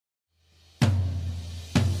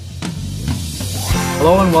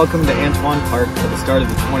Hello and welcome to Antoine Park for the start of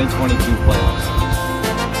the 2022 playoffs.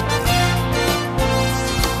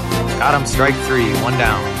 Got him, strike 3, 1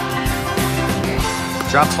 down.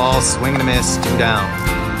 Drop ball, swing and a miss, 2 down.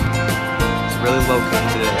 It's really low key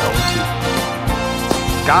today,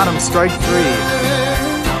 0-2. Got him, strike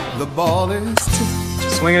 3. The ball is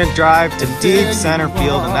Swinging a drive to deep center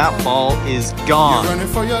field, and that ball is gone. You're running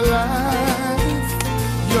for your life.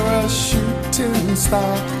 You're a shooting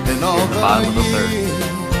star in all the bottom of the third.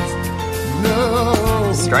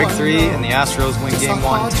 No, Strike 3, and the Astros win game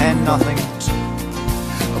 1, 10-0.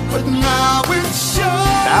 But now it's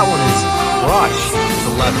That one is crushed to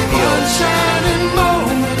left field.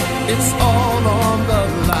 It's all on the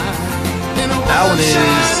line. That one is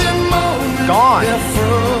gone.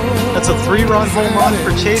 That's a 3-run home run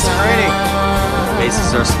for Chase Craning.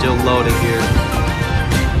 Bases are still loaded here.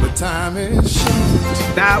 But time is short.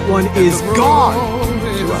 That one is gone.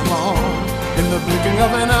 In the blinking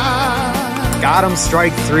of an eye. Got him,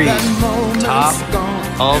 strike 3. Top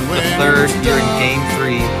of the third here in game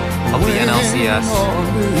 3 of the NLCS.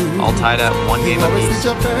 All tied at 1 game apiece.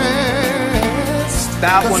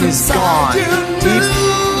 That one is gone. Deep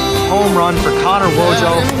home run for Connor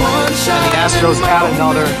Wojo, and the Astros add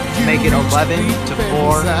another to make it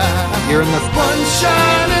 11-4 here in the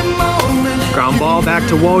ground ball back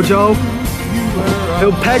to Wojo.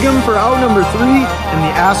 He'll peg him for out number 3, and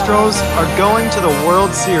the Astros are going to the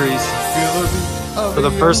World Series for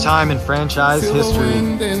the first time in franchise history.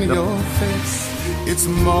 It's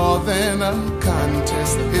more than a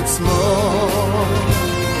contest. It's more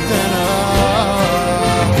than a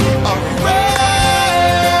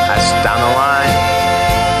That's down the line.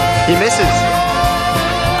 He misses.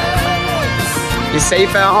 He's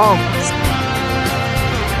safe at home.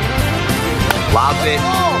 Lobbed it.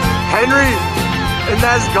 Henry! And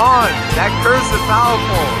that's gone. That curves the foul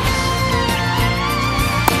pole.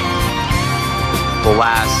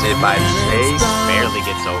 Blasted by Chase. Barely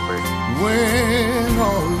gets over. Win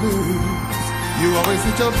or lose, you always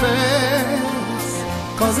did your best.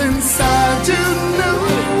 Cause inside you knew.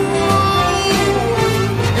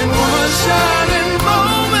 In one shining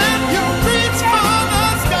moment, you reached for the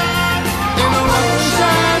sky. In one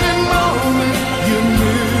shining moment, you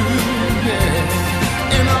knew.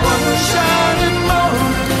 Yeah. In one shining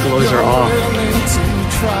moment, Glows are off. willing to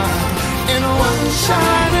try. In one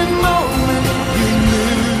shining moment, you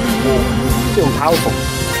knew. Feeling powerful.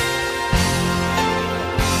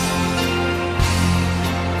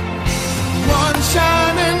 One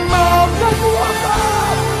shining moment.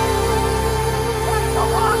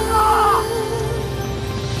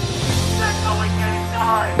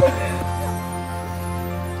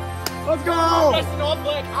 Let's go!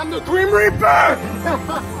 I'm the Grim Reaper!